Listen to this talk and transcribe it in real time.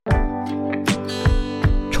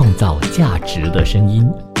造价值的声音。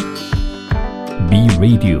B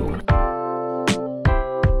Radio。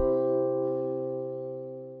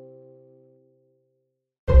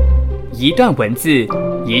一段文字，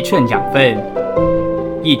一寸养分，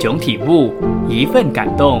一种体悟，一份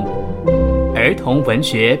感动。儿童文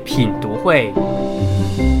学品读会，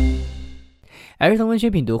儿童文学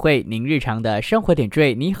品读会，您日常的生活点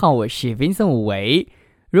缀。你好，我是 Vincent 武维。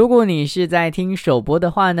如果你是在听首播的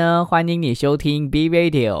话呢，欢迎你收听 B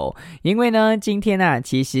Radio， 因为呢，今天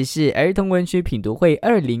其实是儿童文学品读会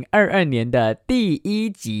2022年的第1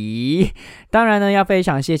集。当然呢，要非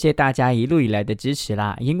常谢谢大家一路以来的支持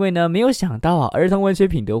啦，因为呢，没有想到儿童文学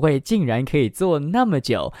品读会竟然可以做那么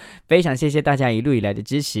久，非常谢谢大家一路以来的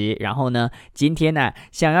支持。然后呢，今天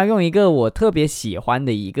想要用一个我特别喜欢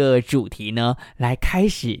的一个主题呢，来开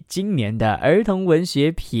始今年的儿童文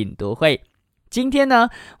学品读会。今天呢，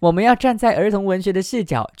我们要站在儿童文学的视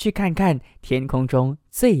角去看看天空中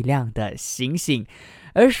最亮的星星。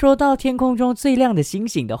而说到天空中最亮的星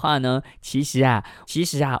星的话呢，其实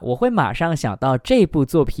我会马上想到这部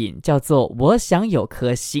作品叫做《我想有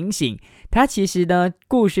颗星星》。它其实呢，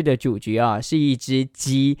故事的主角是一只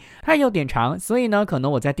鸡，它有点长，所以呢，可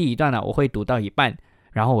能我在第一段我会读到一半，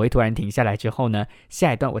然后我会突然停下来之后呢，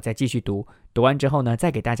下一段我再继续读。读完之后呢，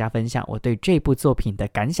再给大家分享我对这部作品的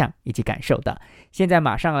感想以及感受的。现在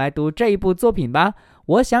马上来读这一部作品吧。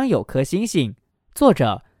我想有颗星星，作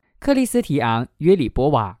者克里斯提昂·约里波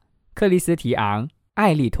瓦，克里斯提昂·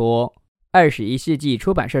艾利托，21世纪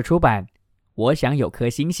出版社出版。我想有颗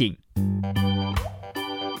星星。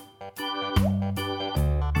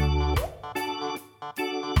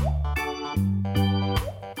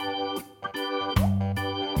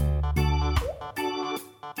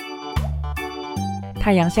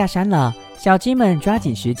太阳下山了，小鸡们抓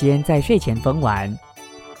紧时间在睡前疯玩。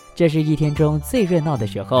这是一天中最热闹的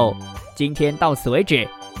时候。今天到此为止，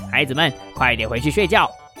孩子们快点回去睡觉。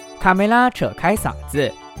卡梅拉扯开嗓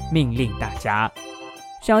子命令大家。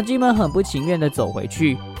小鸡们很不情愿地走回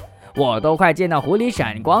去。我都快见到狐狸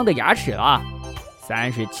闪光的牙齿了。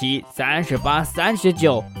37、38、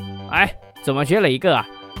39，哎，怎么缺了一个啊？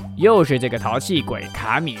又是这个淘气鬼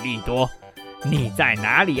卡米利多。你在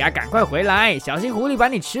哪里呀？赶快回来，小心狐狸把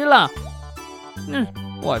你吃了。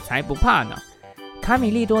我才不怕呢。卡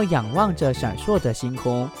米利多仰望着闪烁的星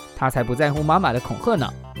空，他才不在乎妈妈的恐吓呢。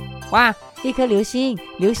哇，一颗流星，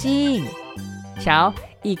流星！瞧，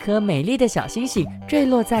一颗美丽的小星星坠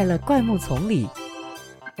落在了灌木丛里。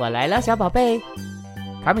我来了，小宝贝！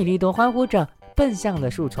卡米利多欢呼着奔向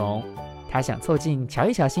了树丛，他想凑近瞧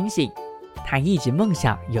一瞧星星。他一直梦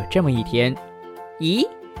想有这么一天。咦？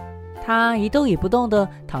他一动也不动地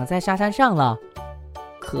躺在沙滩上了。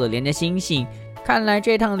可怜的星星，看来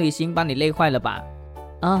这趟旅行把你累坏了吧？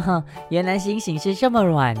原来星星是这么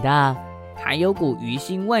软的，还有股鱼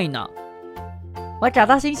腥味呢。我找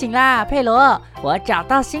到星星啦，佩罗，我找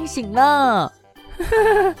到星星了。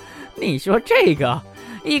你说这个，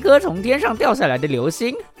一颗从天上掉下来的流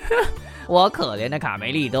星？我可怜的卡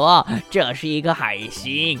梅利多，这是一颗海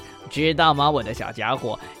星，知道吗，我的小家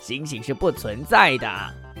伙？星星是不存在的。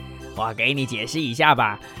我给你解释一下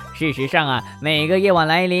吧。事实上每个夜晚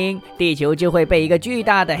来临，地球就会被一个巨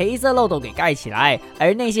大的黑色漏斗给盖起来，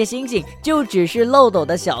而那些星星就只是漏斗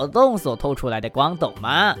的小洞所透出来的光，懂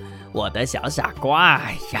吗？我的小傻瓜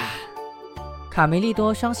呀！卡梅利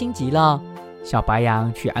多伤心极了，小白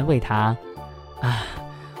羊去安慰他。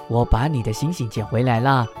我把你的星星捡回来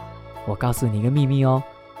了。我告诉你一个秘密哦，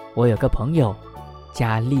我有个朋友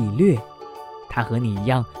伽利略，他和你一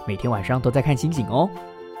样，每天晚上都在看星星哦。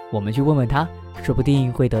我们去问问他，说不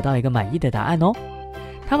定会得到一个满意的答案哦。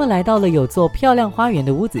他们来到了有座漂亮花园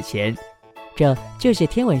的屋子前，这就是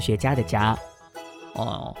天文学家的家。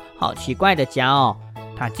好奇怪的家哦，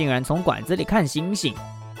他竟然从管子里看星星。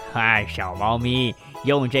嗨，小猫咪，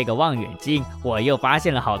用这个望远镜，我又发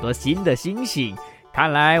现了好多新的星星。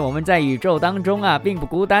看来我们在宇宙当中并不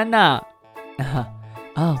孤单呢。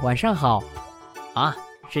晚上好。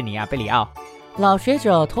是你贝里奥。老学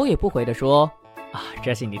者头也不回地说。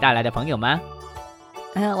这是你带来的朋友吗？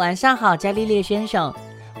晚上好，伽利略先生，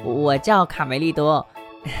我叫卡梅利多。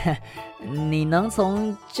你能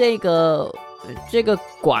从这个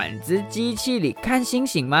管子机器里看星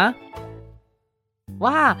星吗？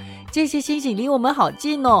哇，这些星星离我们好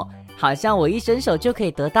近哦，好像我一伸手就可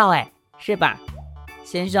以得到，是吧？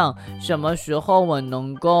先生，什么时候我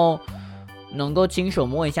能够亲手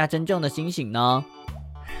摸一下真正的星星呢？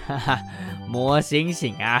摸星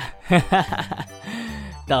星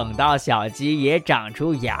等到小鸡也长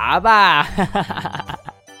出牙吧。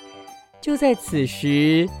就在此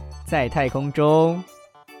时，在太空中，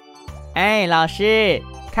老师，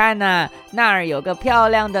看啊，那儿有个漂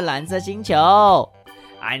亮的蓝色星球。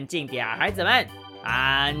安静点，孩子们，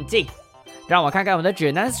安静。让我看看我的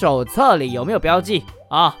指南手册里有没有标记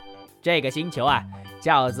啊。这个星球啊，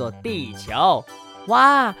叫做地球。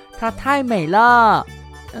哇，它太美了。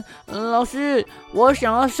老师，我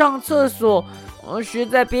想要上厕所，我实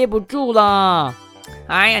在憋不住了。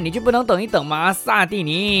哎呀，你就不能等一等吗？萨蒂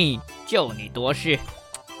尼，就你多事。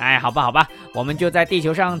哎，好吧，我们就在地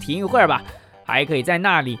球上停一会儿吧，还可以在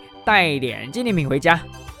那里带点纪念品回家。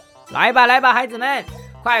来吧，孩子们，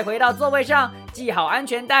快回到座位上，系好安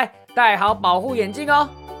全带，戴好保护眼镜哦。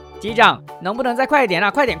机长，能不能再快点啊？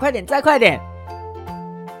快点，再快点！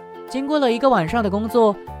经过了一个晚上的工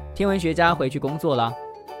作，天文学家回去工作了，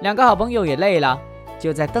两个好朋友也累了，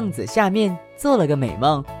就在凳子下面做了个美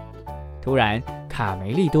梦。突然，卡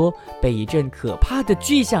梅利多被一阵可怕的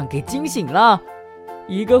巨响给惊醒了。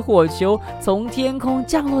一个火球从天空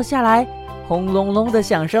降落下来，轰隆隆的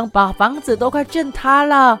响声把房子都快震塌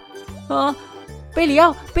了。贝里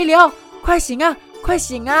奥，快醒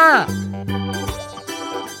啊！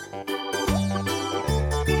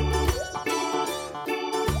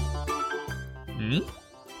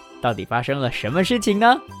到底发生了什么事情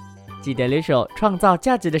呢？记得留守创造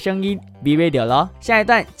价值的声音 Be Radio 咯。下一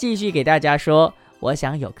段继续给大家说，我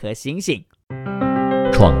想有颗星星。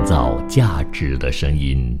创造价值的声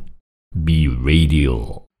音 Be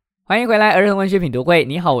Radio。 欢迎回来儿童文学品读会，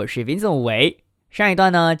你好，我是 Vincent 武维。上一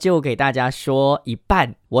段呢，就给大家说一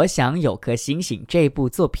半我想有颗星星这部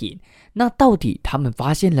作品，那到底他们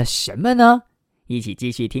发现了什么呢？一起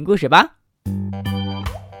继续听故事吧。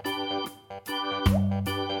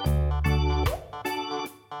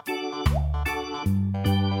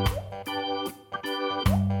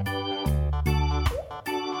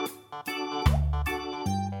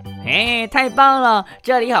太棒了，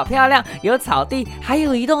这里好漂亮，有草地，还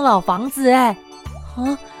有一栋老房子哎。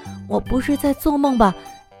我不是在做梦吧？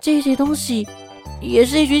这些东西也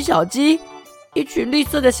是一群小鸡，一群绿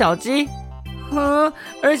色的小鸡。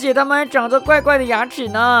而且它们还长着怪怪的牙齿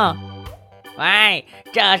呢。喂，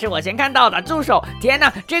这是我先看到的，住手！天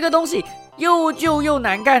哪，这个东西又旧又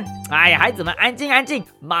难看。哎呀，孩子们安静，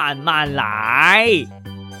慢慢来。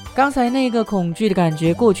刚才那个恐惧的感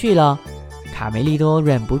觉过去了，卡梅利多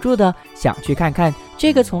忍不住的想去看看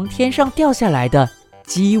这个从天上掉下来的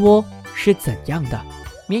鸡窝是怎样的。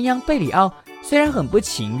绵羊贝里奥虽然很不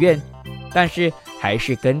情愿，但是还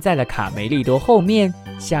是跟在了卡梅利多后面，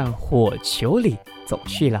向火球里走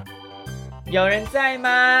去了。有人在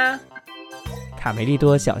吗？卡梅利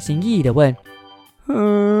多小心翼翼地问。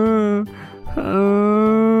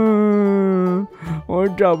我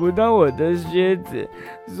找不到我的靴子，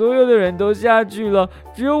所有的人都下去了，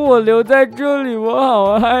只有我留在这里，我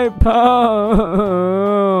好害怕。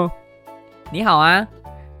你好啊，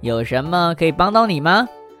有什么可以帮到你吗？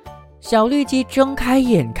小绿鸡睁开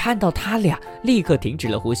眼看到他俩，立刻停止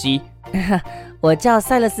了呼吸。我叫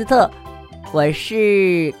塞勒斯特，我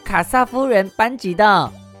是卡萨夫人班级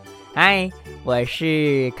的。嗨，我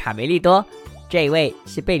是卡梅利多，这位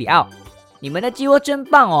是贝里奥。你们的鸡窝真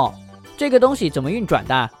棒哦，这个东西怎么运转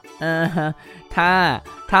的？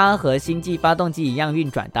它和星际发动机一样运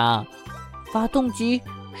转的。发动机？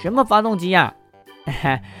什么发动机呀？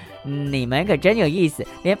你们可真有意思，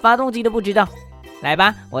连发动机都不知道。来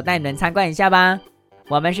吧，我带你们参观一下吧。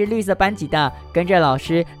我们是绿色班级的，跟着老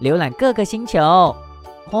师浏览各个星球。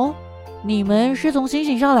你们是从星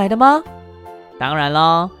星上来的吗？当然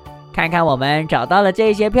咯，看看我们找到了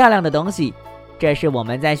这些漂亮的东西，这是我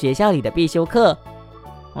们在学校里的必修课。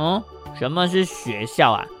什么是学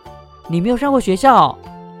校啊？你没有上过学校？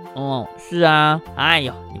是啊。哎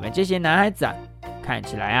呦，你们这些男孩子啊，看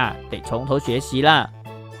起来啊得从头学习啦。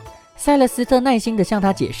塞勒斯特耐心地向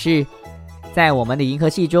他解释，在我们的银河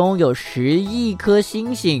系中有10亿颗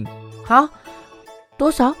星星。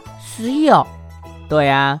多少？10亿哦？对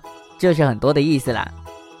啊，就是很多的意思啦。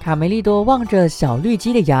卡梅利多望着小绿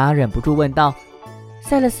鸡的牙，忍不住问道：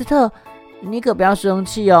塞勒斯特，你可不要生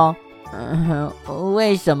气哦。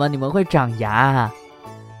为什么你们会长牙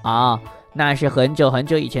啊？那是很久很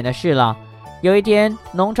久以前的事了。有一天，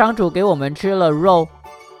农场主给我们吃了肉，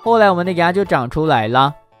后来我们的牙就长出来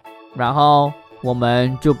了，然后我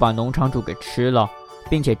们就把农场主给吃了，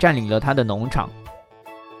并且占领了他的农场。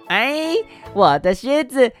我的靴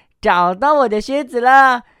子，找到我的靴子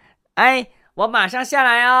了。我马上下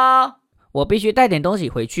来哦，我必须带点东西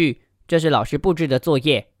回去，这是老师布置的作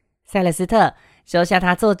业。塞勒斯特，收下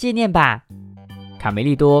它做纪念吧。卡梅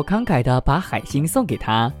利多慷慨地把海星送给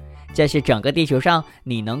他，这是整个地球上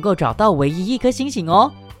你能够找到唯一一颗星星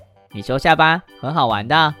哦。你收下吧，很好玩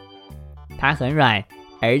的。它很软，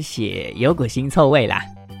而且有股腥臭味啦。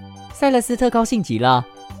塞勒斯特高兴极了，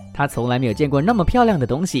他从来没有见过那么漂亮的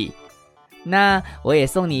东西。那我也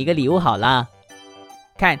送你一个礼物好了，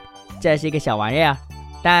看，这是一个小玩意儿，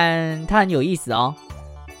但它很有意思哦。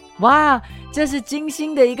哇，这是金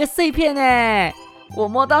星的一个碎片耶！我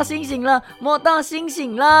摸到星星了，摸到星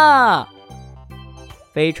星了！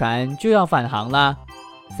飞船就要返航了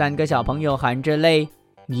，3个小朋友含着泪，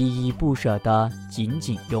依依不舍地紧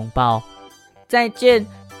紧拥抱。再见，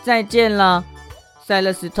再见了，塞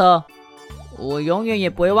勒斯特，我永远也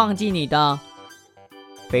不会忘记你的。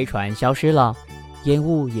飞船消失了，烟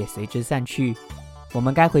雾也随之散去，我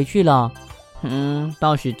们该回去了。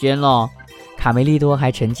到时间了。卡梅利多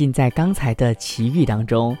还沉浸在刚才的奇遇当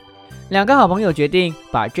中。2个好朋友决定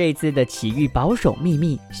把这一次的奇遇保守秘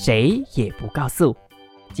密，谁也不告诉。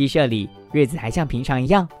鸡舍里日子还像平常一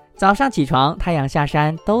样，早上起床，太阳下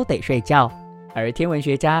山都得睡觉，而天文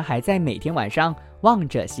学家还在每天晚上望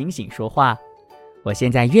着星星说话。我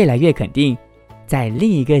现在越来越肯定，在另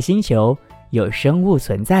一个星球有生物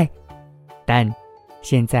存在，但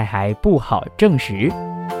现在还不好证实。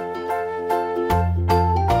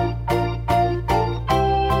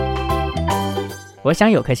我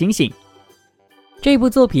想有颗星星。这部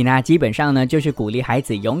作品呢，基本上呢就是鼓励孩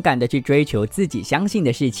子勇敢的去追求自己相信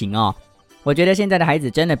的事情哦。我觉得现在的孩子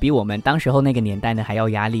真的比我们当时候那个年代呢还要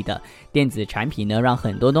压力的。电子产品呢让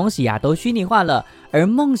很多东西啊都虚拟化了，而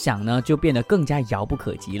梦想呢就变得更加遥不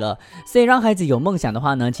可及了。所以让孩子有梦想的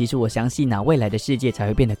话呢，其实我相信未来的世界才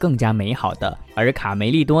会变得更加美好的。而卡梅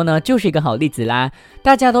利多呢就是一个好例子啦。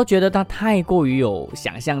大家都觉得他太过于有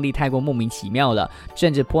想象力，太过莫名其妙了，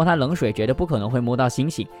甚至泼他冷水，觉得不可能会摸到星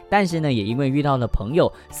星。但是呢也因为遇到了朋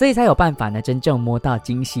友，所以才有办法呢真正摸到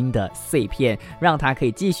金星的碎片，让他可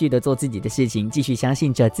以继续的做自己的事情，继续相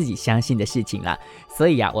信着自己相信的事情啦。所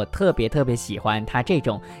以我特别喜欢他这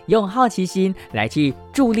种用好奇心来去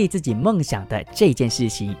助力自己梦想的这件事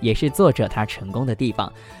情，也是作者他成功的地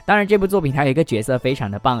方。当然这部作品还有一个角色非常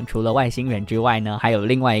的棒，除了外星人之外呢，还有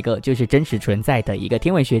另外一个就是真实存在的一个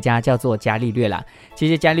天文学家，叫做伽利略啦。其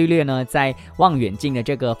实伽利略呢在望远镜的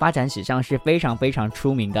这个发展史上是非常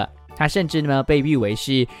出名的，他甚至呢被誉为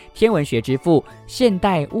是天文学之父、现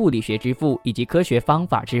代物理学之父以及科学方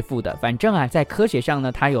法之父的。反正在科学上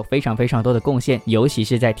呢他有非常多的贡献，尤其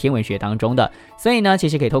是在天文学当中的。所以呢其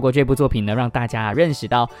实可以透过这部作品呢让大家认识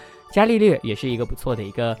到伽利略也是一个不错的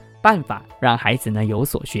一个办法，让孩子呢有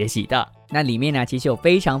所学习的。那里面呢其实有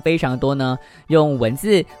非常多呢用文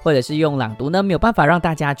字或者是用朗读呢没有办法让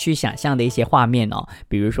大家去想象的一些画面哦。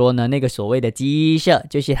比如说呢那个所谓的鸡舍，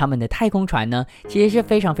就是他们的太空船呢其实是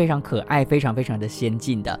非常可爱，非常的先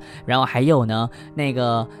进的。然后还有呢那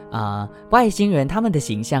个外星人他们的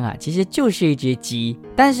形象其实就是一只鸡，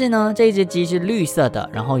但是呢这只鸡是绿色的，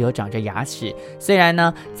然后有长着牙齿。虽然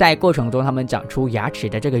呢在过程中他们长出牙齿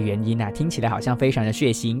的这个原因听起来好像非常的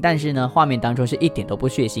血腥，但是呢画面当中是一点都不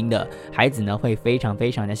血腥的，孩子呢会非常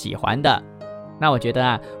的喜欢的。那我觉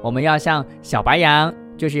得我们要向小白羊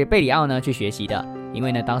就是贝里奥呢去学习的，因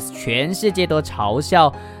为呢当全世界都嘲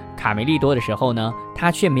笑卡梅利多的时候呢，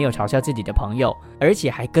他却没有嘲笑自己的朋友，而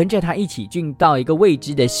且还跟着他一起进到一个未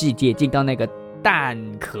知的世界，进到那个蛋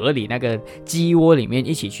壳里，那个鸡窝里面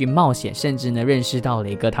一起去冒险，甚至呢认识到了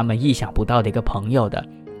一个他们意想不到的一个朋友的。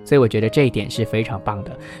所以我觉得这一点是非常棒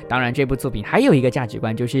的。当然这部作品还有一个价值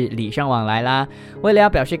观，就是礼尚往来啦。为了要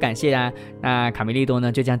表示感谢那卡梅利多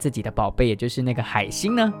呢就将自己的宝贝，也就是那个海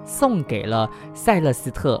星呢送给了塞勒斯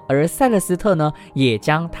特，而塞勒斯特呢也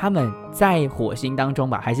将他们在火星当中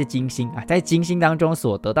还是金星在金星当中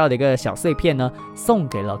所得到的一个小碎片呢送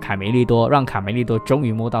给了卡梅利多，让卡梅利多终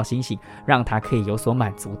于摸到星星，让他可以有所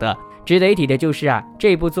满足的。值得一提的就是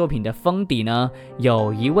这部作品的封底呢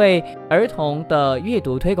有一位儿童的阅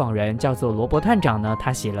读推广人叫做罗伯探长呢，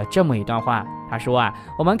他写了这么一段话。他说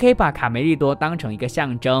我们可以把卡梅利多当成一个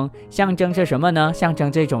象征是什么呢？象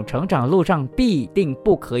征这种成长路上必定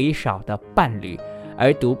不可以少的伴侣，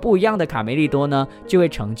而读不一样的卡梅利多呢就会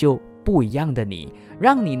成就不一样的你，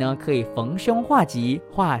让你呢可以逢凶化吉，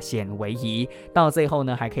化险为夷，到最后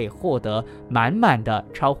呢还可以获得满的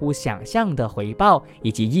超乎想象的回报，以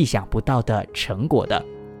及意想不到的成果的。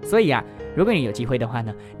所以如果你有机会的话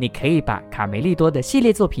呢，你可以把卡梅利多的系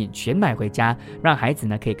列作品全买回家，让孩子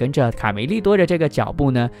呢可以跟着卡梅利多的这个脚步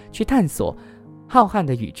呢去探索浩瀚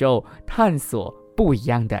的宇宙，探索不一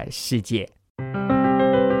样的世界，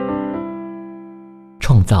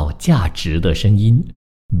创造价值的声音。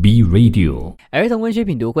B Radio 儿童文学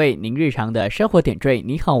品读会，您日常的生活点缀。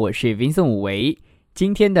你好，我是 Vincent 武维。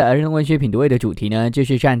今天的儿童文学品读会的主题呢，就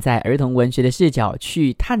是站在儿童文学的视角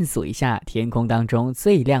去探索一下天空当中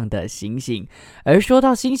最亮的星星。而说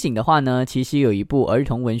到星星的话呢，其实有一部儿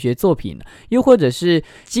童文学作品，又或者是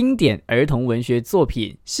经典儿童文学作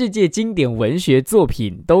品、世界经典文学作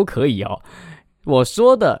品都可以哦。我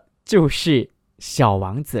说的就是小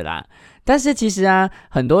王子啦。但是其实啊，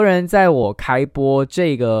很多人在我开播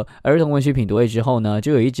这个儿童文学品读会之后呢，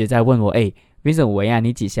就有一直在问我Vincent 维啊，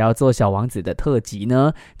你几时要做小王子的特辑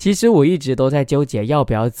呢？其实我一直都在纠结要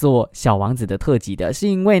不要做小王子的特辑的，是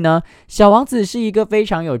因为呢，小王子是一个非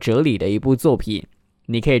常有哲理的一部作品，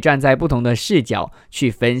你可以站在不同的视角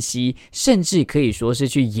去分析，甚至可以说是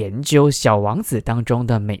去研究小王子当中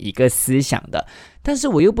的每一个思想的。但是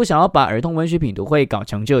我又不想要把儿童文学品读会搞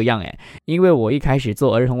成这样因为我一开始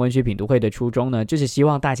做儿童文学品读会的初衷呢，就是希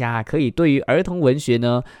望大家可以对于儿童文学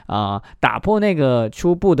呢打破那个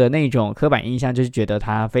初步的那种刻板印象，就是觉得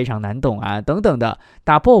它非常难懂啊等等的，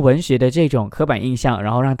打破文学的这种刻板印象，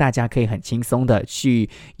然后让大家可以很轻松的去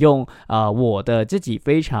用我的自己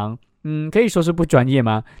非常可以说是不专业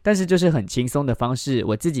吗？但是就是很轻松的方式，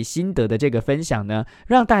我自己心得的这个分享呢，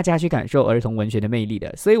让大家去感受儿童文学的魅力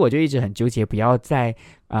的。所以我就一直很纠结，不要在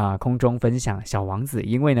空中分享小王子，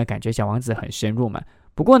因为呢，感觉小王子很深入嘛。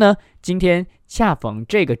不过呢，今天恰逢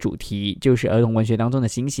这个主题就是儿童文学当中的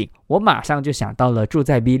星星，我马上就想到了住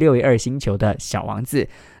在 B612 星球的小王子。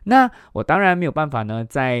那我当然没有办法呢，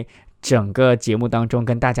在整个节目当中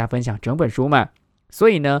跟大家分享整本书嘛，所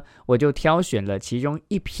以呢，我就挑选了其中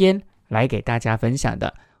一篇来给大家分享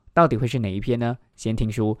的。到底会是哪一篇呢？先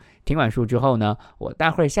听书，听完书之后呢，我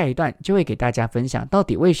待会儿下一段就会给大家分享到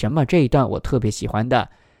底为什么这一段我特别喜欢的。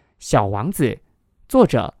小王子，作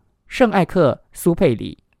者圣艾克苏佩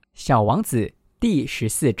里。小王子第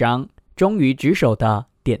14章，忠于职守的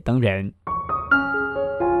点灯人。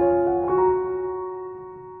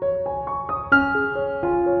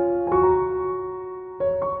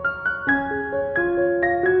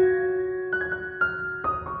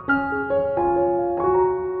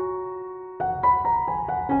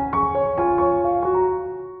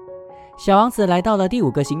小王子来到了第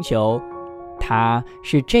5个星球，它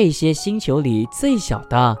是这些星球里最小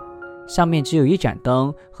的，上面只有一盏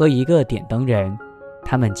灯和一个点灯人，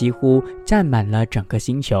他们几乎占满了整个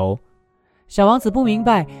星球。小王子不明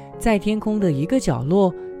白，在天空的一个角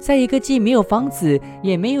落，在一个既没有房子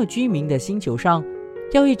也没有居民的星球上，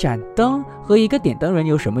要一盏灯和一个点灯人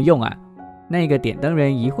有什么用啊？那个点灯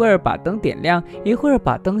人一会儿把灯点亮，一会儿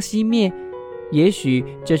把灯熄灭，也许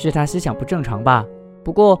这是他思想不正常吧。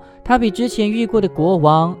不过他比之前遇过的国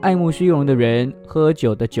王、爱慕虚荣的人、喝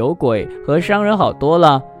酒的酒鬼和商人好多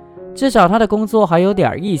了，至少他的工作还有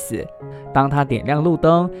点意思。当他点亮路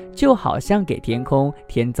灯，就好像给天空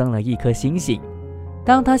添增了一颗星星；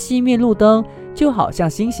当他熄灭路灯，就好像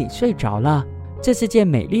星星睡着了。这是件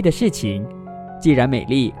美丽的事情，既然美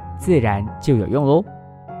丽，自然就有用咯。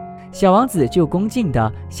小王子就恭敬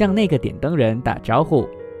地向那个点灯人打招呼：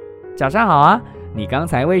早上好啊，你刚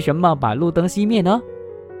才为什么把路灯熄灭呢？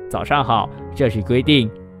早上好，这是规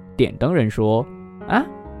定。点灯人说：啊，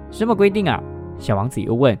什么规定啊？小王子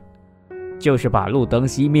又问。就是把路灯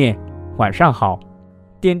熄灭。晚上好。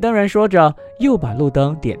点灯人说着，又把路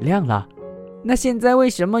灯点亮了。那现在为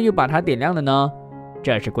什么又把它点亮了呢？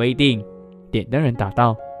这是规定。点灯人答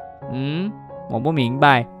道。我不明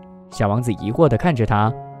白。小王子疑惑地看着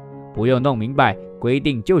他。不用弄明白，规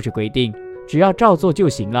定就是规定，只要照做就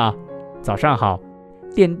行了。早上好。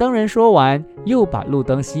点灯人说完，又把路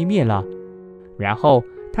灯熄灭了。然后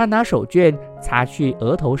他拿手绢擦去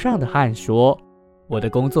额头上的汗，说：我的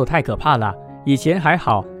工作太可怕了，以前还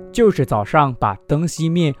好，就是早上把灯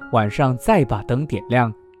熄灭，晚上再把灯点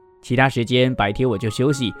亮，其他时间白天我就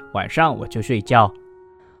休息，晚上我就睡觉。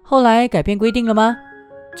后来改变规定了吗？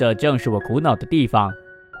这正是我苦恼的地方。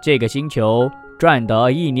这个星球转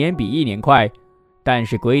得一年比一年快，但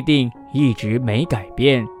是规定一直没改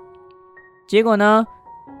变。结果呢？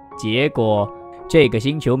结果这个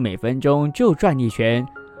星球每分钟就转一圈，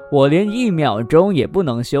我连1秒钟也不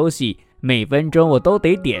能休息，每分钟我都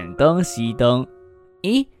得点灯熄灯。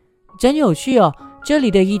咦，真有趣哦，这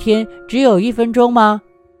里的一天只有1分钟吗？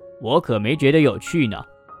我可没觉得有趣呢，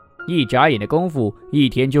一眨眼的功夫一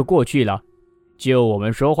天就过去了，就我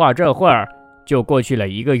们说话这会儿就过去了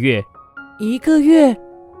1个月。1个月？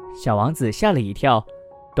小王子吓了一跳。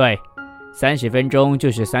对，30分钟就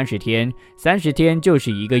是30天，30天就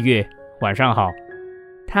是1个月。晚上好。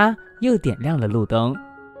他又点亮了路灯。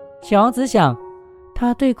小王子想，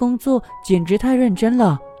他对工作简直太认真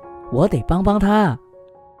了，我得帮帮他。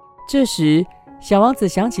这时，小王子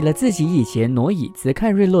想起了自己以前挪椅子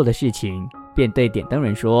看日落的事情，便对点灯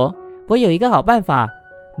人说：我有一个好办法，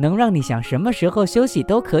能让你想什么时候休息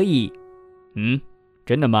都可以。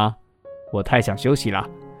真的吗？我太想休息了。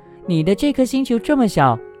你的这颗星球这么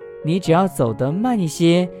小，你只要走得慢一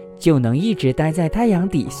些，就能一直待在太阳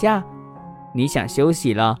底下。你想休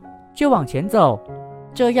息了，就往前走，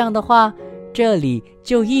这样的话，这里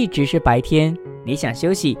就一直是白天。你想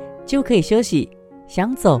休息就可以休息，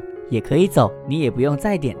想走也可以走，你也不用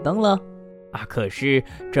再点灯了。可是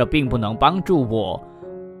这并不能帮助我，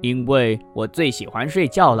因为我最喜欢睡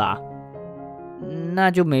觉啦。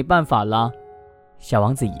那就没办法了，小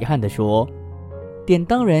王子遗憾地说。点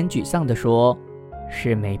灯人沮丧地说，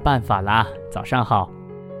是没办法啦，早上好。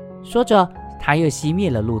说着，他又熄灭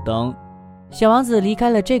了路灯。小王子离开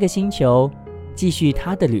了这个星球，继续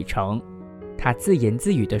他的旅程。他自言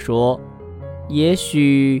自语地说，也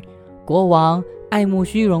许国王、爱慕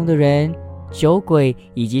虚荣的人、酒鬼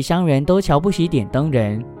以及商人都瞧不起点灯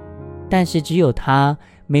人，但是只有他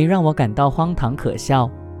没让我感到荒唐可笑。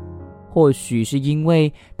或许是因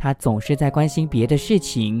为他总是在关心别的事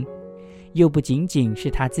情，又不仅仅是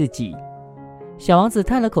他自己。小王子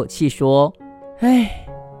叹了口气说，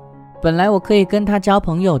本来我可以跟他交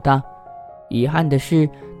朋友的，遗憾的是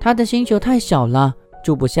他的星球太小了，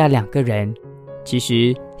住不下2个人。其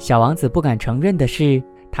实小王子不敢承认的是，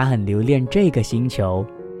他很留恋这个星球，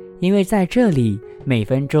因为在这里每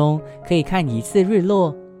分钟可以看1次日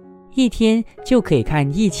落，一天就可以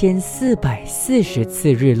看1440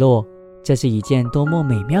次日落，这是一件多么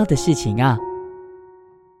美妙的事情啊！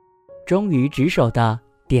忠于职守的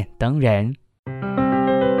点灯人，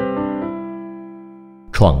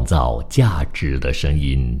创造价值的声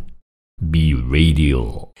音 ，Be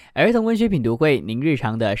Radio。儿童文学品读会，您日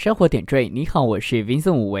常的生活点缀。你好，我是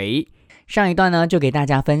Vincent 武维。上一段呢，就给大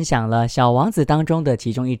家分享了《小王子》当中的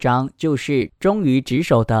其中一章，就是忠于职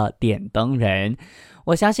守的点灯人。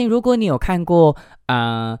我相信，如果你有看过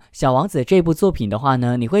小王子》这部作品的话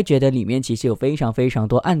呢，你会觉得里面其实有非常非常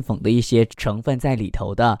多暗讽的一些成分在里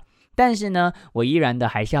头的。但是呢，我依然的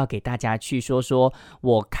还是要给大家去说说，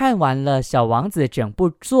我看完了《小王子》整部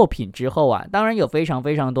作品之后啊，当然有非常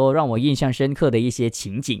非常多让我印象深刻的一些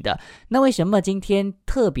情景的。那为什么今天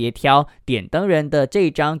特别挑点灯人的这一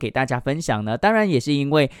章给大家分享呢？当然也是因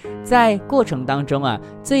为在过程当中啊，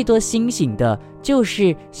最多星星的就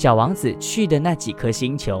是小王子去的那几颗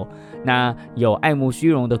星球。那有爱慕虚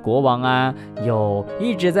荣的国王啊，有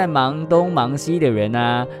一直在忙东忙西的人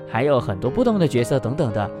啊，还有很多不同的角色等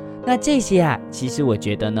等的。那这些啊，其实我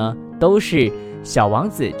觉得呢，都是小王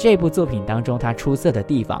子这部作品当中它出色的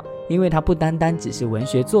地方，因为它不单单只是文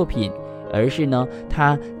学作品，而是呢，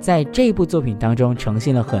它在这部作品当中呈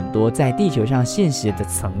现了很多在地球上现实的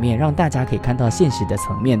层面，让大家可以看到现实的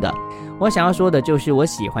层面的。我想要说的就是我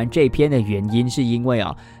喜欢这篇的原因，是因为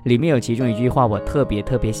里面有其中一句话我特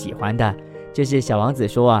别喜欢的，就是小王子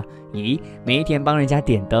说啊，每一天帮人家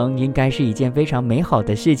点灯应该是一件非常美好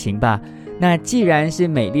的事情吧。那既然是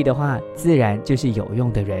美丽的话，自然就是有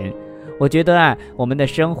用的人。我觉得啊，我们的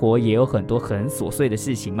生活也有很多很琐碎的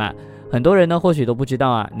事情嘛。很多人呢，或许都不知道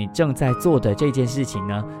啊，你正在做的这件事情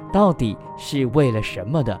呢，到底是为了什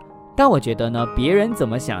么的。但我觉得呢，别人怎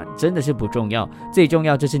么想真的是不重要，最重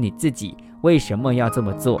要就是你自己为什么要这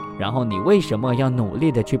么做，然后你为什么要努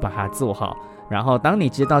力的去把它做好。然后当你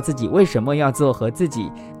知道自己为什么要做和自己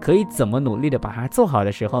可以怎么努力的把它做好的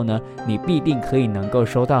时候呢，你必定可以能够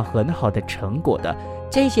收到很好的成果的。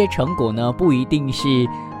这些成果呢，不一定是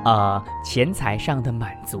钱财上的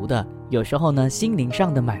满足的，有时候呢，心灵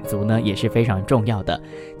上的满足呢也是非常重要的。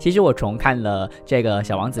其实我重看了这个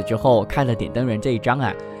小王子之后，看了点灯人这一章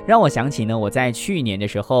啊，让我想起呢，我在去年的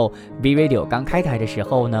时候 B Radio 刚开台的时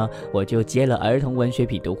候呢，我就接了儿童文学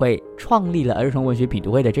品读会，创立了儿童文学品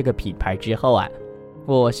读会的这个品牌之后啊，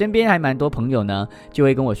我身边还蛮多朋友呢，就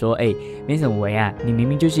会跟我说Vincent 武维啊，你明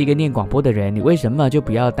明就是一个念广播的人，你为什么就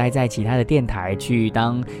不要待在其他的电台去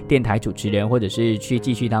当电台主持人，或者是去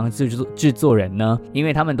继续当制作人呢？因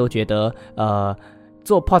为他们都觉得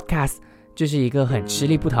做 podcast 就是一个很吃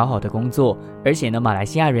力不讨好的工作，而且呢，马来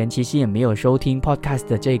西亚人其实也没有收听 podcast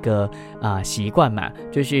的这个习惯嘛，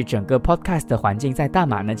就是整个 podcast 的环境在大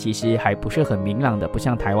马呢，其实还不是很明朗的，不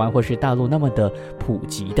像台湾或是大陆那么的普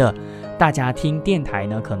及的。大家听电台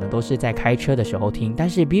呢，可能都是在开车的时候听，但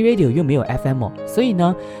是 B Radio 又没有 FM 所以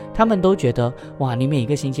呢，他们都觉得哇，你每一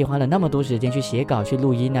个星期花了那么多时间去写稿、去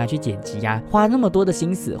录音啊、去剪辑啊，花那么多的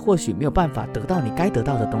心思，或许没有办法得到你该得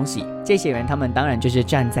到的东西。这些人他们当然就是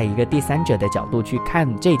站在一个第三者的角度去看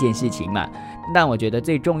这件事情嘛。但我觉得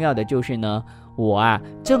最重要的就是呢，我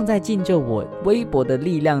正在尽着我微薄的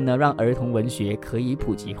力量呢，让儿童文学可以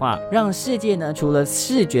普及化，让世界呢除了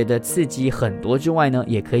视觉的刺激很多之外呢，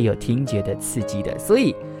也可以有听觉的刺激的。所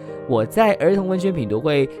以我在儿童文学品读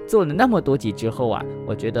会做了那么多集之后啊，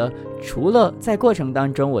我觉得除了在过程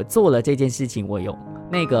当中我做了这件事情，我有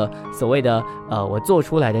那个所谓的我做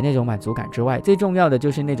出来的那种满足感之外，最重要的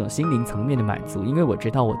就是那种心灵层面的满足，因为我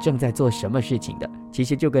知道我正在做什么事情的，其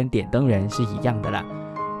实就跟点灯人是一样的啦。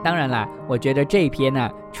当然啦，我觉得这一篇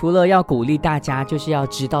啊，除了要鼓励大家就是要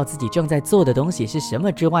知道自己正在做的东西是什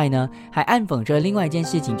么之外呢，还暗讽着另外一件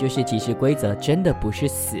事情，就是其实规则真的不是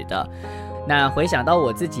死的。那回想到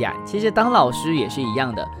我自己啊，其实当老师也是一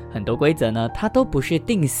样的，很多规则呢它都不是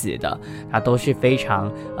定死的，它都是非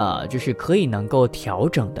常就是可以能够调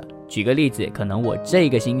整的。举个例子，可能我这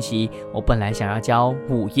个星期我本来想要教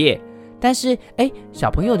5页，但是小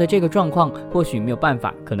朋友的这个状况或许没有办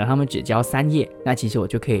法，可能他们只教3页，那其实我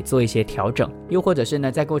就可以做一些调整。又或者是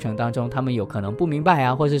呢，在过程当中他们有可能不明白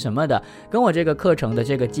啊或是什么的，跟我这个课程的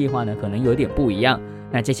这个计划呢可能有点不一样，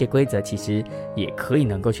那这些规则其实也可以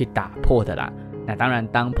能够去打破的啦。那当然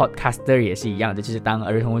当 podcaster 也是一样的，就是当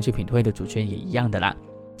儿童文学品读会的主持人也一样的啦。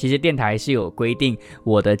其实电台是有规定，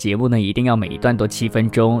我的节目呢一定要每一段都7分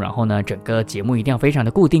钟，然后呢整个节目一定要非常的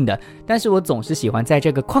固定的，但是我总是喜欢在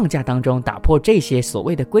这个框架当中打破这些所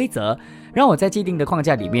谓的规则，让我在既定的框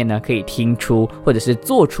架里面呢可以听出或者是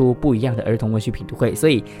做出不一样的儿童文学品读会。所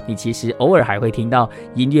以你其实偶尔还会听到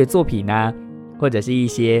音乐作品啊，或者是一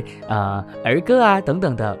些儿歌啊等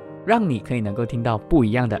等的，让你可以能够听到不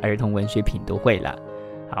一样的儿童文学品读会了。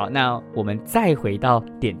好，那我们再回到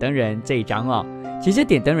点灯人这一章哦。其实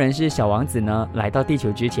点灯人是小王子呢来到地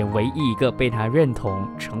球之前唯一一个被他认同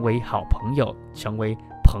成为好朋友成为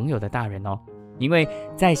朋友的大人哦。因为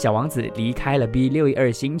在小王子离开了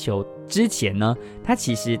B612 星球之前呢，他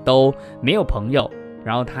其实都没有朋友，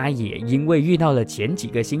然后他也因为遇到了前几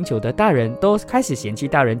个星球的大人都开始嫌弃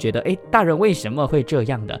大人，觉得大人为什么会这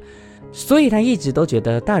样的，所以他一直都觉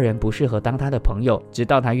得大人不适合当他的朋友，直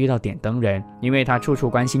到他遇到点灯人，因为他处处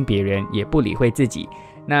关心别人也不理会自己。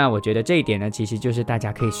那我觉得这一点呢其实就是大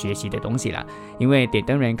家可以学习的东西啦。因为点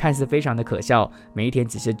灯人看似非常的可笑，每一天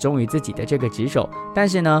只是忠于自己的这个职守，但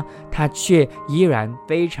是呢他却依然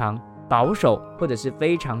非常保守，或者是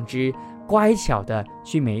非常之乖巧的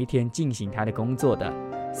去每一天进行他的工作的。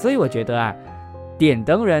所以我觉得啊，点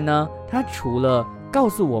灯人呢他除了告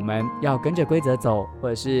诉我们要跟着规则走，或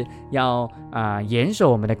者是要严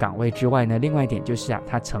守我们的岗位之外呢，另外一点就是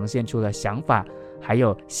他呈现出了想法还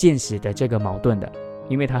有现实的这个矛盾的。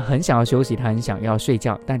因为他很想要休息，他很想要睡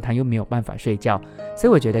觉，但他又没有办法睡觉，所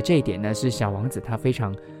以我觉得这一点呢是小王子他非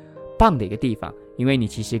常棒的一个地方。因为你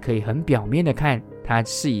其实可以很表面的看它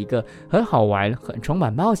是一个很好玩很充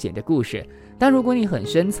满冒险的故事，但如果你很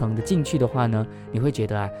深层的进去的话呢，你会觉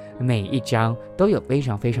得每一章都有非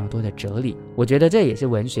常非常多的哲理。我觉得这也是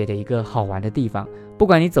文学的一个好玩的地方，不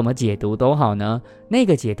管你怎么解读都好呢，那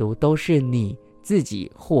个解读都是你自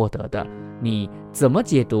己获得的，你怎么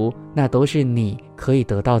解读那都是你可以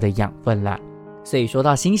得到的养分啦。所以说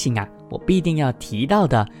到星星我必定要提到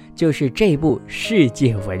的就是这部世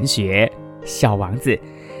界文学《小王子》。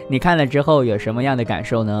你看了之后有什么样的感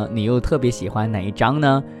受呢？你又特别喜欢哪一章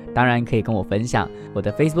呢？当然可以跟我分享。我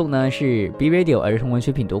的 Facebook 呢是 B Radio 儿童文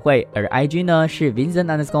学品读会，而 IG 呢是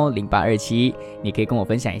Vincent_0827。你可以跟我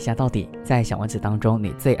分享一下，到底在小王子当中你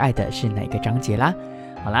最爱的是哪个章节啦。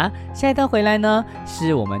好啦，下一段回来呢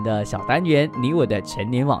是我们的小单元你我的陈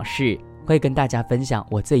年往事，会跟大家分享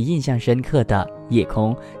我最印象深刻的夜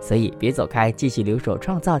空，所以别走开，继续留守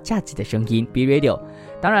创造价值的声音 B Radio。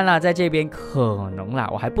 当然啦，在这边可能啦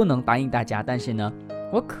我还不能答应大家，但是呢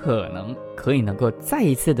我可能可以能够再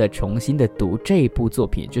一次的重新的读这部作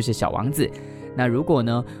品，就是小王子。那如果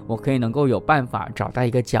呢我可以能够有办法找到一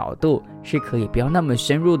个角度，是可以不要那么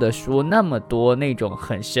深入的说那么多那种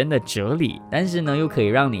很深的哲理，但是呢又可以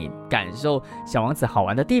让你感受小王子好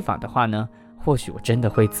玩的地方的话呢，或许我真的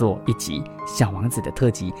会做一集小王子的特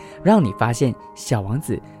辑，让你发现小王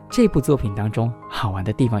子这部作品当中好玩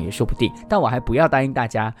的地方也说不定。但我还不要答应大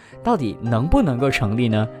家到底能不能够成立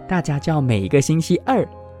呢，大家就要每一个星期二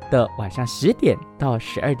的晚上10点到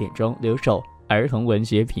12点钟留守儿童文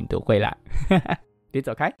学品读会啦。别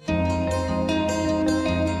走开，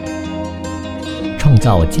创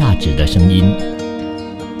造价值的声音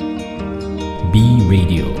B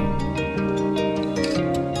Radio。